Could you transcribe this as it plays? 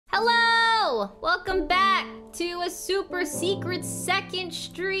Hello! Welcome back to a super secret second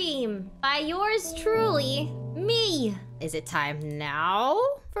stream by yours truly, me. Is it time now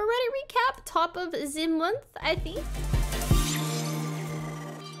for Reddit recap? Top of the month, I think.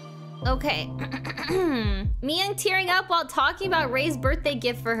 Okay. Miyoung tearing up while talking about Ray's birthday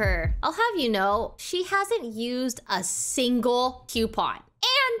gift for her. I'll have you know, she hasn't used a single coupon.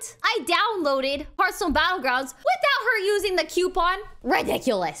 And I downloaded Hearthstone Battlegrounds without her using the coupon.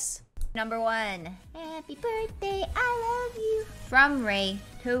 Ridiculous. Number 1. Happy birthday, I love you. From Ray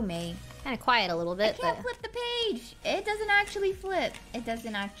to May. Kind of quiet a little bit, I can't flip the page. It doesn't actually flip. It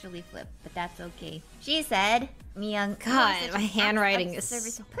doesn't actually flip, but that's okay. She said, Miyoung, God, my handwriting is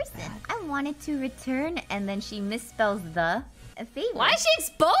so person. I wanted to return, and then she misspells the favor. Why is she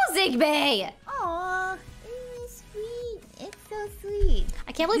exposing me? Aww, it's sweet. It's so sweet.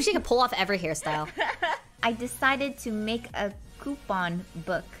 I can't believe she could pull off every hairstyle. I decided to make a coupon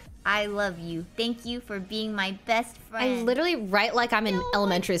book. I love you. Thank you for being my best friend. I literally write like I'm in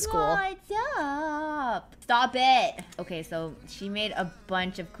elementary school. Stop. Stop it. Okay, so she made a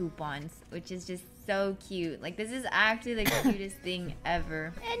bunch of coupons, which is just so cute. Like, this is actually the cutest thing ever.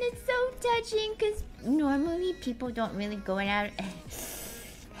 And it's so touching because normally people don't really go out.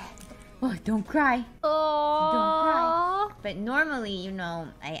 Oh, don't cry. Oh. Don't cry. But normally, you know,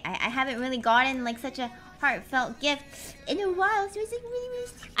 I haven't really gotten like such a heartfelt gift in a while, so it's like really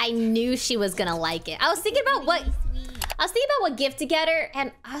sweet. I knew she was gonna like it. I was thinking about what gift to get her,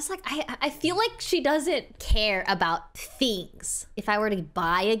 and I was like, I feel like she doesn't care about things. If I were to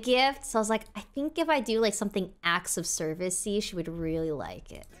buy a gift, so I was like, I think if I do like something acts of service-y, she would really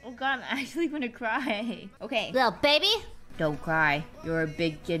like it. Oh God, I'm actually gonna cry. Okay. Little baby. Don't cry. You're a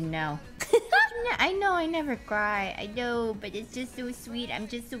big kid now. I know I never cry. I know, but it's just so sweet. I'm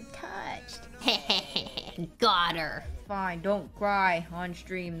just so touched. Got her. Fine, don't cry on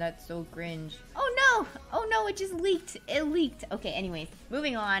stream. That's so cringe. Oh no! Oh no, it just leaked. It leaked. Okay, anyways.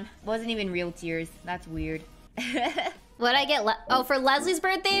 Moving on. Wasn't even real tears. That's weird. What'd I get? Oh, for Leslie's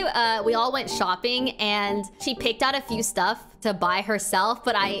birthday, we all went shopping and she picked out a few stuff to buy herself,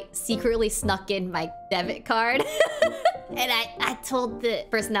 but I secretly snuck in my debit card. And I told the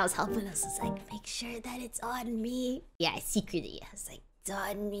person that was helping us, I was like, make sure that it's on me. Yeah, I was like, it's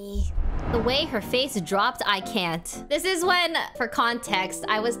on me. The way her face dropped, I can't. This is when, for context,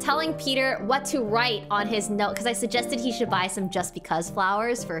 I was telling Peter what to write on his note because I suggested he should buy some Just Because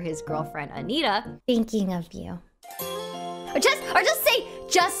flowers for his girlfriend, Anita. Thinking of you. Or just say,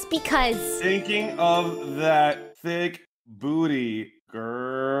 just because. Thinking of that thick booty,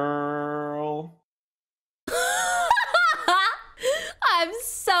 girl. I'm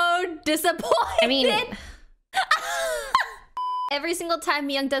so disappointed. I mean, every single time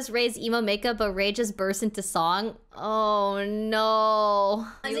Miyoung does Ray's emo makeup, but Ray just bursts into song. Oh no.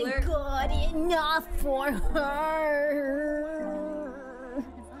 Isn't good enough for her. As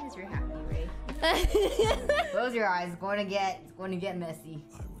long as you're happy, Ray. Close your eyes. It's going to get messy.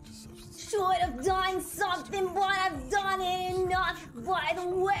 Should have done something, but I've done it enough. By the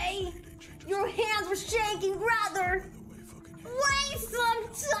way, your hands were shaking rather. Waste some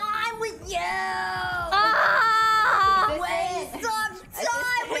time with you. Waste some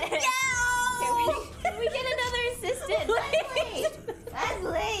time with you. Can we get another assistant?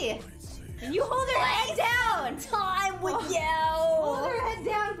 Leslie. Can you hold her head down? Time with you. Hold her head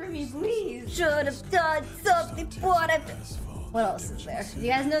down for me, please. Should have done something, but I've... What else is there? Do you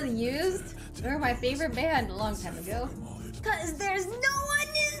guys know The Used? They were my favorite band a long time ago. Cause there's no one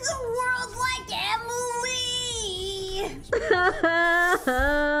in the world like Emily. Emily.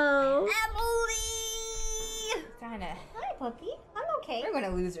 Kinda. Hi, puppy. I'm okay. We're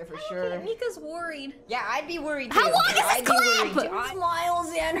gonna lose her for sure. Okay, Mika's worried. Yeah, I'd be worried too. How long is this I'd clip? be worried too.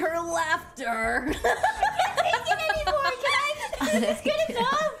 Smiles and her laughter. I can't take it anymore. Is this good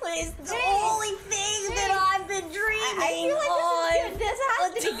enough? It's the only thing that I've been dreaming I feel like on. this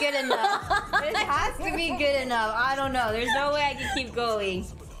has to be good enough. This has to be good enough. I don't know. There's no way I can keep going.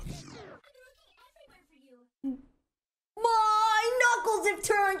 My knuckles have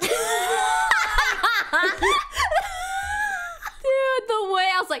turned to Dude, the way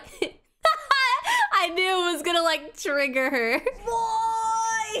I was like, I knew it was gonna like trigger her.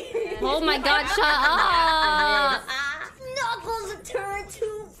 Boy! Oh my God, shut up! Knuckles have turned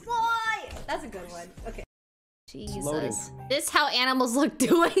to fly. That's a good one. Okay. Jesus. This how animals look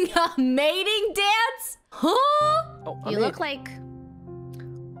doing a mating dance? Huh? Oh, You look like...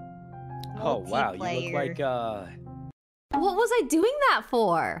 Oh, wow. You look like, What was I doing that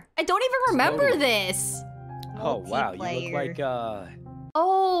for? I don't even remember this. Oh, wow. You look like,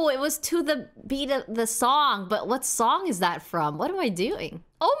 Oh, it was to the beat of the song. But what song is that from? What am I doing?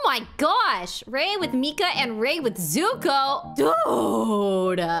 Oh my gosh. Ray with Mika and Ray with Zuko.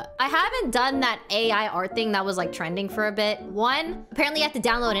 Dude. I haven't done that AI art thing that was like trending for a bit. 1, apparently you have to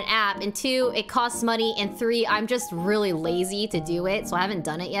download an app. And 2, it costs money. And 3, I'm just really lazy to do it. So I haven't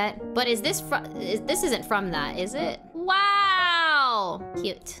done it yet. But is this from... This isn't from that, is it? Wow.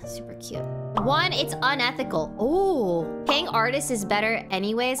 Cute. Super cute. 1, it's unethical. Oh. Paying artists is better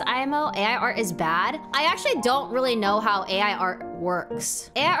anyways, IMO. AI art is bad. I actually don't really know how AI art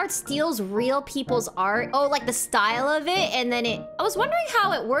works. AI art steals real people's art. Oh, like the style of it, and then it... I was wondering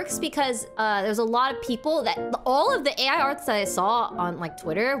how it works because there's a lot of people that... All of the AI arts that I saw on like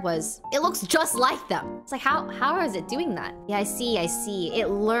Twitter was... It looks just like them. It's like, how is it doing that? Yeah, I see. It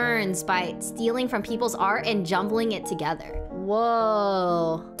learns by stealing from people's art and jumbling it together.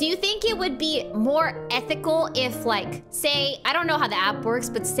 Whoa. Do you think it would be more ethical if, like, say, I don't know how the app works,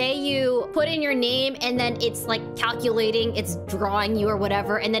 but say you put in your name and then it's like calculating, it's drawing you or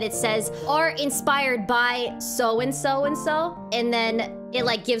whatever, and then it says art inspired by so-and-so and so, and then it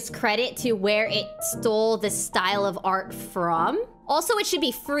like gives credit to where it stole the style of art from? Also, it should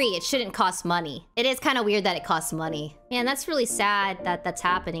be free. It shouldn't cost money. It is kind of weird that it costs money. Man, that's really sad that that's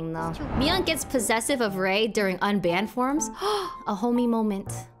happening, though. Myung gets possessive of Ray during unbanned forums. A homie moment.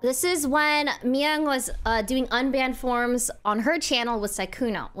 This is when Myung was doing unbanned forums on her channel with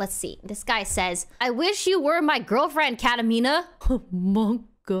Sykkuno. Let's see. This guy says, I wish you were my girlfriend, Katamina.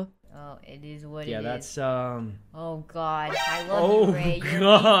 Monka. Oh, it is what it is. Yeah, that's, Oh, God. I love you, Ray. You're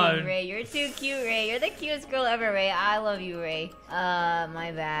amazing, Ray. You're too cute, Ray. You're the cutest girl ever, Ray. I love you, Ray.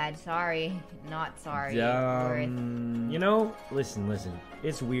 My bad. Sorry. Not sorry. You know, listen.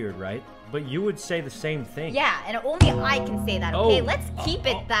 It's weird, right? But you would say the same thing. Yeah, and only I can say that, okay? Let's keep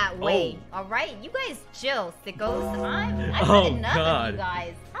it that way, alright? You guys chill, sickos. I've had enough of you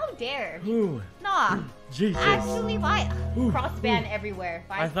guys. How dare? Nah. Jesus. Actually, why? Crossband everywhere.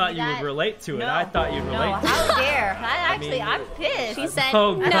 I thought you would relate to it. I thought you'd relate to it. How dare? I'm pissed. She said,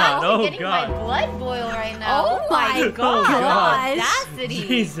 oh, God. I'm getting my blood boil right now. Oh my God. Audacity.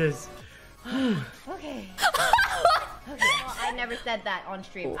 Jesus. Okay. Well, I never said that on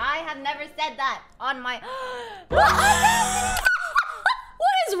stream. I have never said that on my... What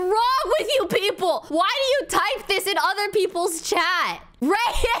is wrong with you people? Why do you type this in other people's chat? Ray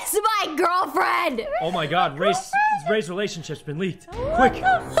is my girlfriend! Oh my God, Ray's relationship's been leaked. Quick!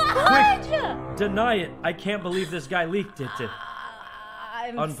 Deny it. I can't believe this guy leaked it.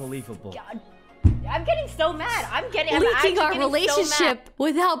 Unbelievable. I'm getting so mad. I'm leaking our relationship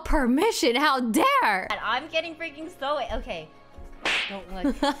without permission. How dare? I'm getting freaking so... Okay. Don't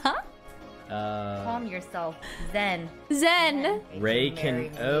look. Calm yourself. Zen. Ray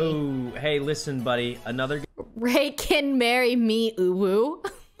can... Oh, hey, listen, buddy. Another... Ray can marry me, uwu.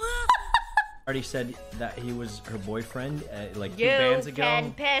 Already said that he was her boyfriend, like 2 bands ago. You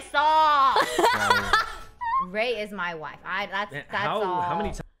can piss off. Ray is my wife. That's all. How many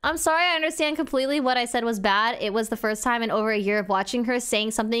times? I'm sorry, I understand completely what I said was bad. It was the first time in over a year of watching her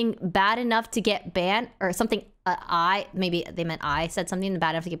saying something bad enough to get banned, or something maybe they meant I said something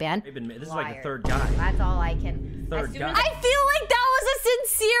bad enough to get banned. This is like the 3rd guy. That's all I can. Third guy. I feel like that was a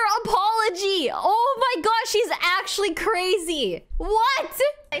sincere apology. Oh my gosh, she's actually crazy. What?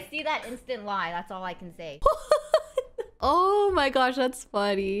 I see that instant lie. That's all I can say. Oh my gosh, that's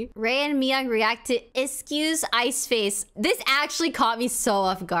funny. Ray and Myung react to Iskyu's ice face. This actually caught me so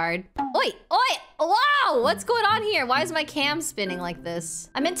off guard. Oi! Wow! What's going on here? Why is my cam spinning like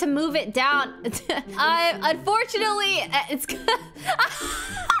this? I meant to move it down. Unfortunately, it's... I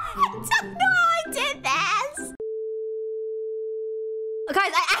don't know how I did this!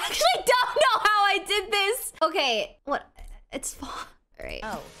 Guys, I actually don't know how I did this! Okay, what? It's fine. Alright.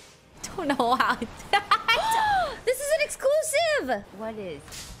 Oh. Don't know how. This is an exclusive. What is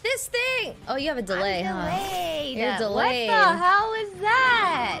this thing? Oh, you have a delay, huh? Delayed. You're delayed. What the hell is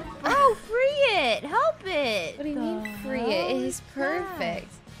that? Oh, free it. Help it. What do you mean free it? It is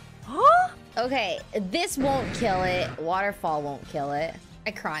perfect. Huh? Okay, this won't kill it. Waterfall won't kill it.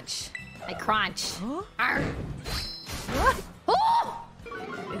 I crunch. Huh? Arr. What? Oh!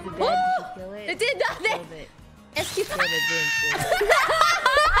 Is it dead? Did you kill it? It did nothing. Excuse me. When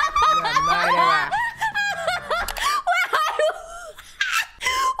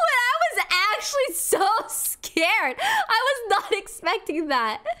I was actually so scared, I was not expecting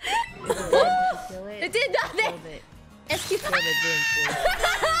that. It did nothing. Excuse me.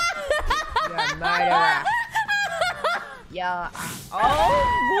 Yeah.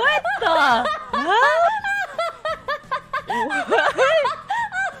 Oh, what the? Huh? What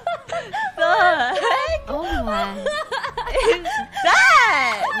the heck? Oh my. Is that?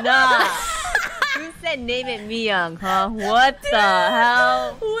 hated Miyang, huh? What the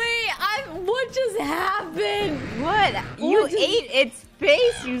hell? Wait, what just happened? What? You ate its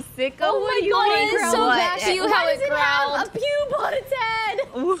face, you sicko. Oh What my do you god, mean? it's so bad. See how it growled. A pube on its head.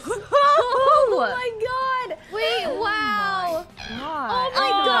 Oh my god. Wait, wow. Oh my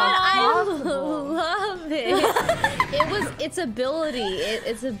god, I love it. It was its ability.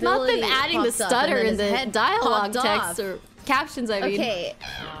 Its ability. Not them adding the stutter in the dialogue text or captions, I mean. Okay.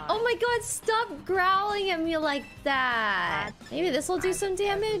 Oh my god, stop growling at me like that. Maybe this will do some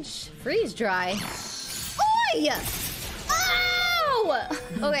damage. Freeze dry. Oi! Ow!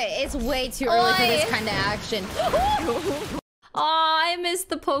 Okay, it's way too early for this kind of action. Aw, I missed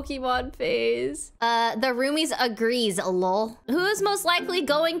the Pokemon phase. The roomies agrees, lol. Who's most likely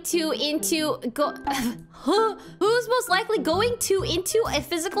going to into a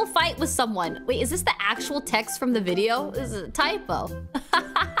physical fight with someone? Wait, is this the actual text from the video? This is a typo.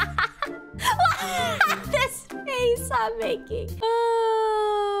 This face I'm making.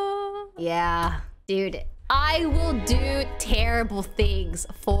 Yeah, dude. I will do terrible things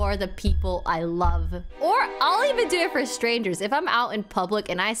for the people I love. Or I'll even do it for strangers. If I'm out in public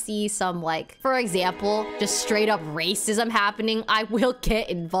and I see some, like, for example, just straight up racism happening, I will get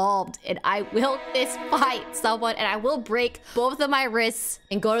involved and I will fist fight someone and I will break both of my wrists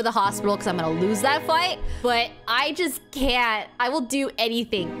and go to the hospital because I'm gonna lose that fight. But I just can't. I will do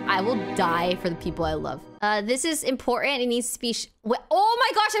anything. I will die for the people I love. This is important. It needs to be... Oh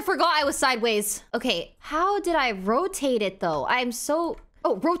my gosh, I forgot I was sideways. Okay, how did I rotate it though? I'm so...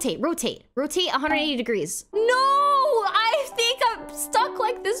 Oh, rotate. Rotate 180 degrees. No, I think I'm stuck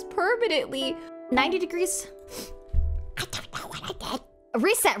like this permanently. 90 degrees. I don't know what I did.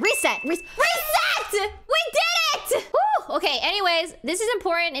 Reset! We did it! Woo! Okay, anyways, this is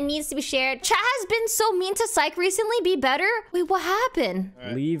important and needs to be shared. Chat has been so mean to Psych recently. Be better. Wait, what happened?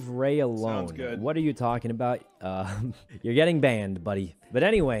 Right. Leave Ray alone. Sounds good. What are you talking about? You're getting banned, buddy. But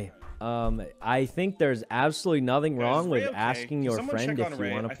anyway, I think there's absolutely nothing wrong with okay? asking your friend if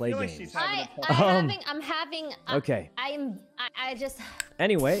you want to play like games. I'm having. Okay. I just.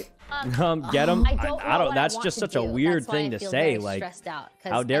 Anyway, get him. I don't. That's just such a weird thing to say. Like,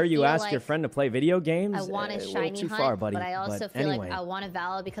 how dare you ask your friend to play video games? I want a shiny too hunt, far, buddy. but I also feel anyway. like I want a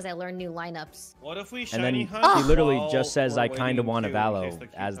Valor because I learned new lineups. What if we And shiny then hunt? he literally while just says, we're I kind of waiting want a too, in Valo case the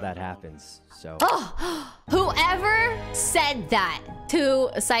queue as comes that on. happens. So. Whoever said that to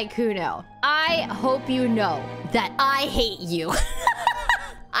Saikuno, I hope you know that I hate you.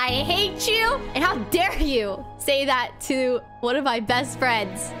 I hate you, and how dare you say that to one of my best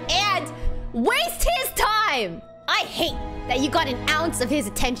friends and waste his time. I hate that you got an ounce of his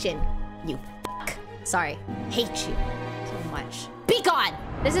attention. You fuck. Sorry. Hate you so much. Be gone.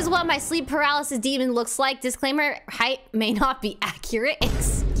 This is what my sleep paralysis demon looks like. Disclaimer, height may not be accurate.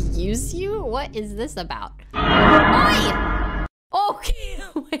 Excuse you? What is this about? Oi! Okay.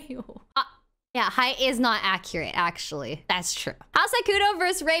 Wait. Yeah, height is not accurate, actually. That's true. How Saikuno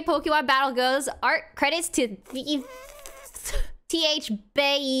vs. Ray Pokemon battle goes. Art credits to TH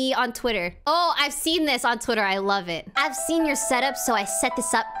Bay on Twitter. Oh, I've seen this on Twitter. I love it. I've seen your setup, so I set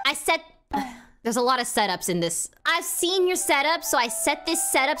this up. There's a lot of setups in this. I've seen your setup, so I set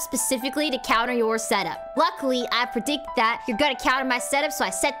this setup specifically to counter your setup. Luckily, I predict that you're gonna counter my setup, so I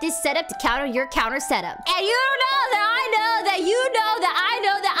set this setup to counter your counter setup. And you know that I know that you know that I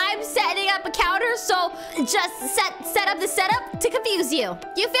know that I'm setting up a counter, so just set up the setup to confuse you.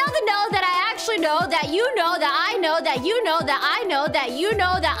 You fail to know that I actually know that you know that I know that you know that I know that you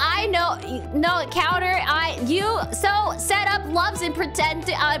know that I know counter so setup loves and pretend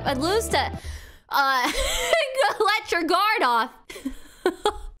to lose to let your guard off.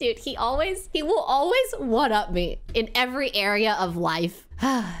 Dude, he will always one-up me in every area of life.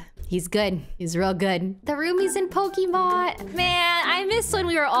 He's good. He's real good. The roomies in Pokemon. Man, I miss when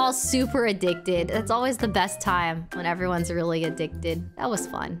we were all super addicted. That's always the best time, when everyone's really addicted. That was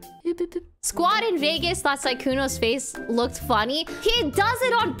fun. Squad in Vegas thought Saikuno's face looked funny. He does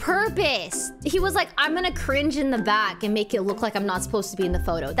it on purpose. He was like, I'm gonna cringe in the back and make it look like I'm not supposed to be in the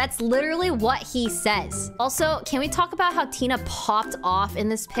photo. That's literally what he says. Also, can we talk about how Tina popped off in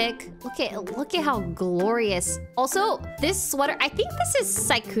this pic? Look at how glorious. Also, this sweater, I think this is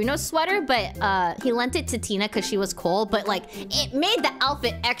Saikuno's sweater, but he lent it to Tina because she was cold, but like, it made the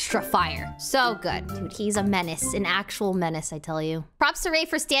outfit extra fire. So good. Dude, he's a menace, an actual menace, I tell you. Props to Ray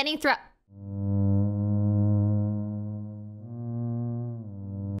for standing throughout...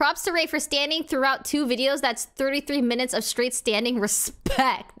 Props to Ray for standing throughout 2 videos. That's 33 minutes of straight standing.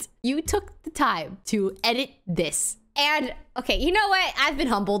 Respect. You took the time to edit this. And, okay, you know what? I've been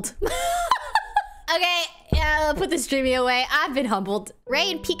humbled. Okay, yeah, put the streaming away. I've been humbled.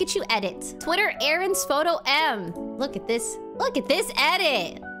 Ray and Pikachu edit. Twitter, Aaron's photo M. Look at this. Look at this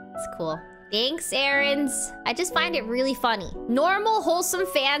edit. It's cool. Thanks, Aaron's. I just find it really funny. Normal, wholesome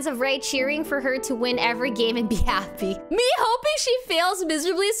fans of Ray cheering for her to win every game and be happy. Me hoping she fails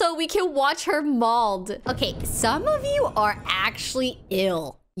miserably so we can watch her mauled. Okay, some of you are actually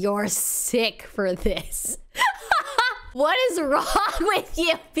ill. You're sick for this. What is wrong with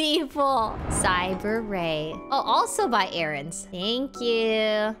you people? Cyber Ray. Oh, also by Aaron's. Thank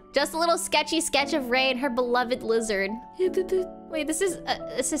you. Just a little sketchy sketch of Ray and her beloved lizard. Wait, this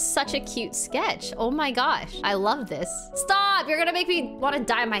is such a cute sketch. Oh my gosh. I love this. Stop! You're gonna make me want to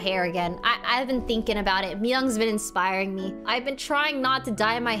dye my hair again. I've been thinking about it. Myung's been inspiring me. I've been trying not to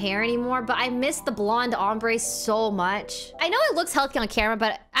dye my hair anymore, but I miss the blonde ombre so much. I know it looks healthy on camera,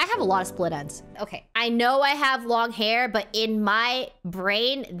 but I have a lot of split ends. Okay, I know I have long hair, but in my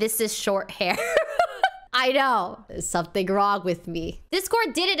brain, this is short hair. I know. There's something wrong with me.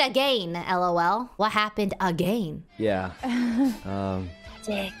 Discord did it again, LOL. What happened again? Yeah.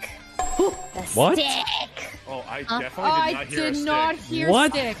 Stick. What? Stick. Oh, I definitely did not hear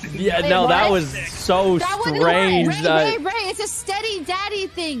What? stick. Yeah, no, that was so strange. Ray, it's a steady daddy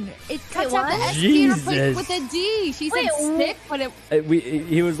thing. It cuts out the S Jesus. with a D. She said stick, but it...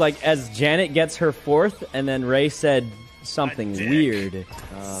 He was like, as Janet gets her fourth, and then Ray said something weird.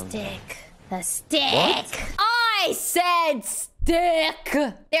 Stick. The stick. What? I said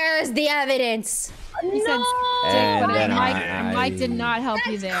stick. There's the evidence. He said stick, but Mike did not help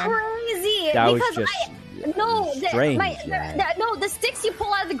you there. Crazy. That was because just strange. No, the sticks you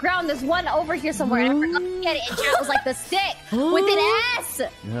pull out of the ground. There's one over here somewhere, and I forgot to get it. And chat was like the stick with an S.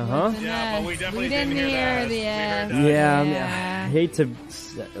 Yeah, but we definitely didn't hear the S. Yeah, I hate to.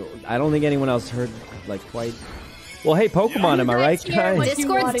 I don't think anyone else heard like quite. Well, hey, Pokemon, am I right, guys?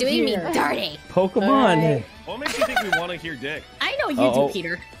 Discord's doing me dirty. Pokemon. What makes you think we want to hear dick? I know you do,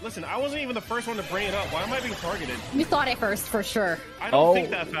 Peter. Listen, I wasn't even the first one to bring it up. Why am I being targeted? You thought it first, for sure. I don't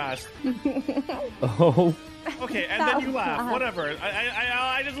think that fast. Oh. Okay, and then you laugh. Whatever.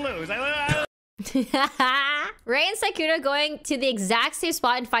 I just lose. Ray and Sakura going to the exact same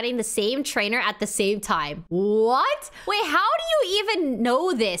spot and finding the same trainer at the same time. What? Wait, how do you even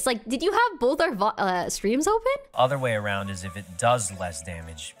know this? Like, did you have both our streams open? Other way around is if it does less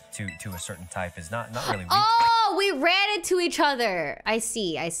damage to a certain type is not really weak. Oh, we ran into each other. I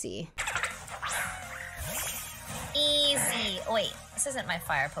see. Easy. Oh, wait, this isn't my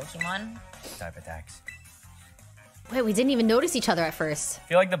fire Pokemon. Type attacks. Wait, we didn't even notice each other at first. I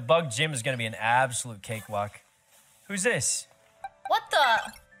feel like the bug gym is gonna be an absolute cakewalk. Who's this? What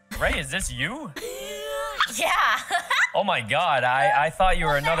the? Ray, is this you? Yeah. Oh my god, I thought you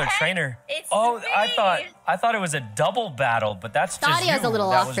were another trainer. It's oh, me. I thought it was a double battle, but that's just Audio's you a little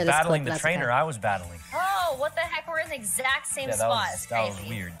that off was for this battling clip, the that's trainer okay. I was battling. Oh, what the heck? We're in the exact same Yeah, spot. that was It's crazy.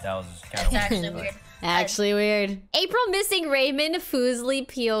 weird. That was kind It's of actually weird. Actually weird. April missing Raymond Foosley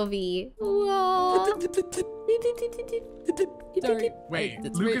POV. Whoa. Wait,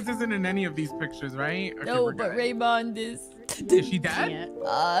 Lucas isn't in any of these pictures, right? Okay, No, we're but good. Raymond is. Is she dead?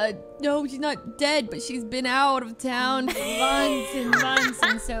 No, she's not dead, but she's been out of town for months and months,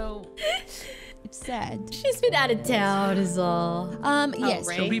 and so it's sad. She's been out of town is all.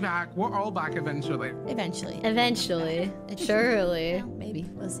 Yes. She'll be back. We're all back eventually. Eventually. Surely. Maybe.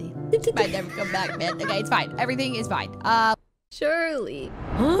 We'll see. Might never come back, man. Okay, it's fine. Everything is fine. Surely.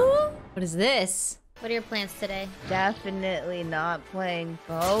 Huh? What is this? What are your plans today? Definitely not playing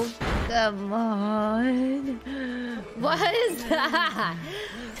both. Come on. What is that?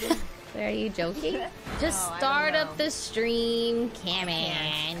 Are you joking? Just start up the stream. Come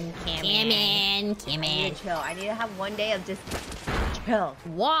in. I need to chill. I need to have one day of just chill.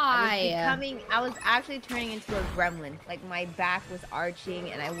 Why? I was actually turning into a gremlin. Like my back was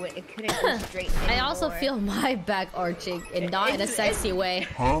arching and it couldn't go straight anymore. I also feel my back arching and not in a sexy way.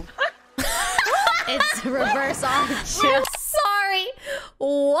 Huh? It's reverse arch. I'm sorry.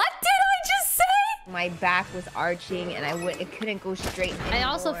 What did I just say? My back was arching and it couldn't go straight anymore. I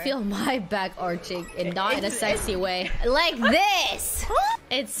also feel my back arching and not in a sexy way. Like this.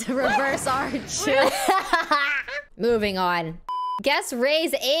 It's reverse arch. Moving on. Guess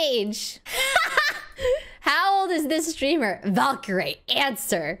Ray's age. How old is this streamer? Valkyrae,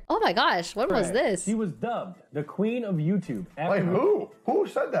 answer. Oh my gosh, what was this? She was dubbed the queen of YouTube. Wait, who? Who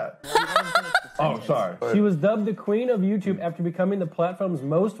said that? Oh, sorry. She was dubbed the queen of YouTube after becoming the platform's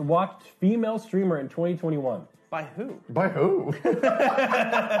most watched female streamer in 2021. By who? By who?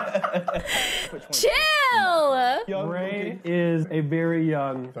 Chill! Ray is a very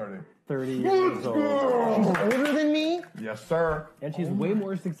young 30 years old. She's older than me? Yes, sir. And she's way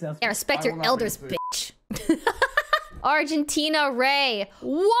more successful. Yeah, respect your elders, bitch. Argentina Ray.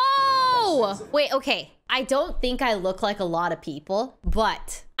 Whoa! Wait, okay. I don't think I look like a lot of people,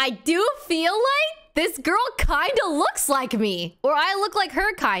 but I do feel like this girl kinda looks like me. Or I look like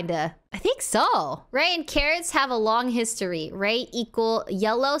her kinda. I think so. Ray and carrots have a long history. Ray equal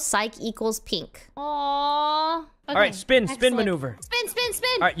yellow, psych equals pink. Aww. Okay. All right, spin Excellent. maneuver. Spin.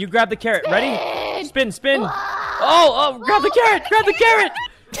 All right, you grab the carrot. Ready? Spin. Oh, grab the carrot. Grab the carrot.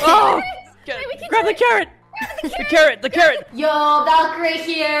 Oh, grab the carrot. The carrot. Yo, Valkyrae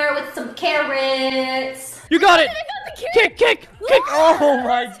here with some carrots. You got it. Kick. Oh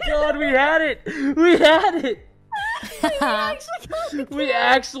my God, we had it. We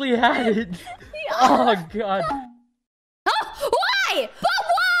actually had it. Oh God. Oh, why? But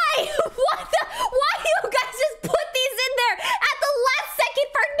why? Why do you guys just put these in there at the last second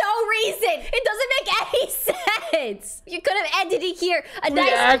for no reason? It doesn't make any sense. You could have ended it here. A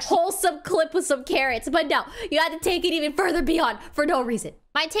nice wholesome clip with some carrots. But no, you had to take it even further beyond for no reason.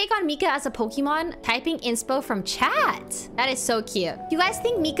 My take on Mika as a Pokemon, typing inspo from chat. That is so cute. You guys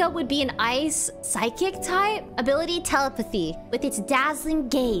think Mika would be an ice psychic type? Ability telepathy. With its dazzling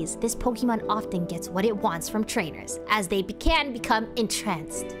gaze, this Pokemon often gets what it wants from trainers as they can become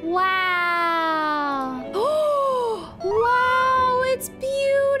entranced. Wow. Wow, it's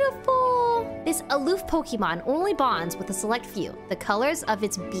beautiful. This aloof Pokemon only bonds with a select few. The colors of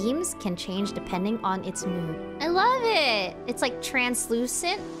its beams can change depending on its mood. I love it. It's like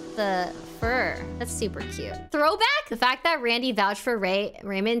translucent, the fur. That's super cute. Throwback? The fact that Randy vouched for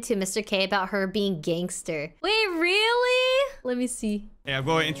Raymond to Mr. K about her being gangster. Wait, really? Let me see. Hey, I've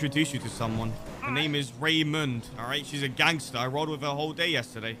got to introduce you to someone. Her name is Raymond, all right? She's a gangster. I rode with her whole day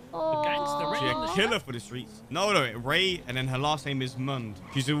yesterday. Oh. She's a killer for the streets. No, Ray, and then her last name is Mund.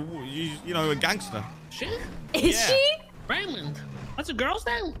 She's a gangster. She? Is she? Raymond. That's a girl's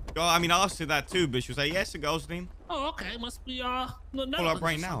name? Oh, I mean, I asked her that too, but she was like, yeah, it's a girl's name. Oh, okay. Must be, Pull up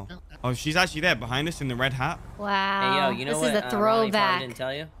right now. Oh, she's actually there behind us in the red hat. Wow. Hey, yo, you know this what? is a throwback. Didn't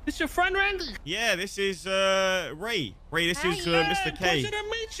tell you? This your friend, Randy? Yeah, this is, Ray. Ray, this is, Mr. K. Pleasure to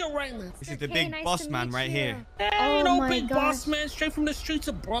meet you, Raymond. This is the big boss man right here. Hey, no big boss man, straight from the streets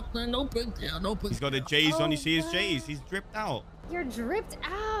of Brooklyn. No big deal, no big deal. He's got the J's on. You see his J's. He's dripped out. You're dripped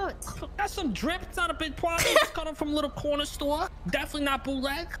out. Got some drip. It's not a big problem. Just got them from a little corner store. Definitely not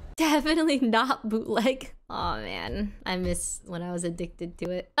bootleg. Definitely not bootleg. Oh man, I miss when I was addicted to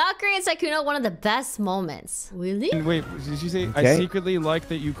it. Valkyrae and Sykkuno, one of the best moments. Really? And wait, did you say Okay. I secretly like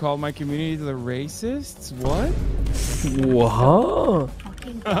that you called my community the racists? What? Whoa.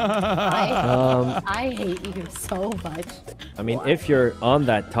 I hate you so much. I mean, if you're on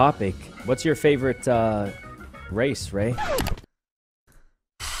that topic, what's your favorite race, Ray?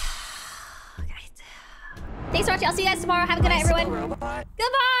 Thanks for watching. I'll see you guys tomorrow. Have a good night, everyone. Goodbye.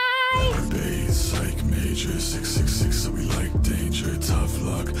 Base, psych major, 666, so we like danger, tough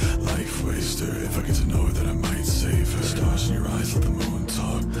luck, life waster. If I get to know her, then I might save her. Stars in your eyes, let the moon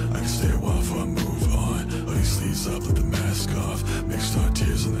talk. I can stay a while before I move on. All these sleeves up, let the mask off. Mixed our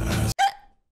tears on the ass.